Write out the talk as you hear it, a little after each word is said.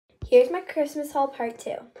Here's my Christmas haul part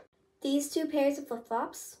 2. These 2 pairs of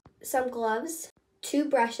flip-flops, some gloves, 2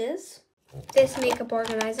 brushes, this makeup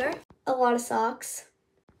organizer, a lot of socks,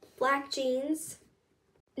 black jeans,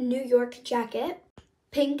 New York jacket,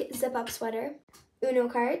 pink zip-up sweater, Uno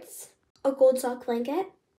cards, a gold sock blanket,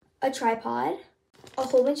 a tripod, a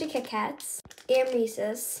whole bunch of Kit Kats, and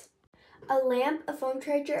Reese's, a lamp, a phone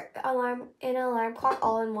charger, alarm, and an alarm clock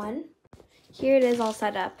all in one. Here it is all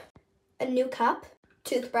set up. A new cup,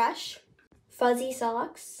 toothbrush, fuzzy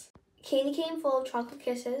socks, candy cane full of chocolate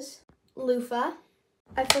kisses, loofah.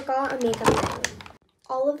 I forgot a makeup thing.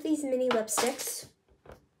 All of these mini lipsticks.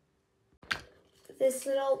 This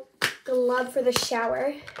little glove for the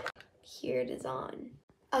shower. Here it is on.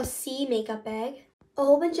 A C makeup bag. A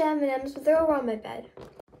whole bunch of M&Ms to throw around my bed.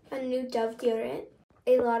 A new Dove deodorant.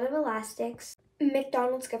 A lot of elastics.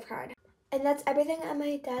 McDonald's gift card. And that's everything at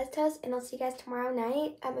my dad's house, and I'll see you guys tomorrow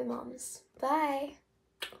night at my mom's. Bye!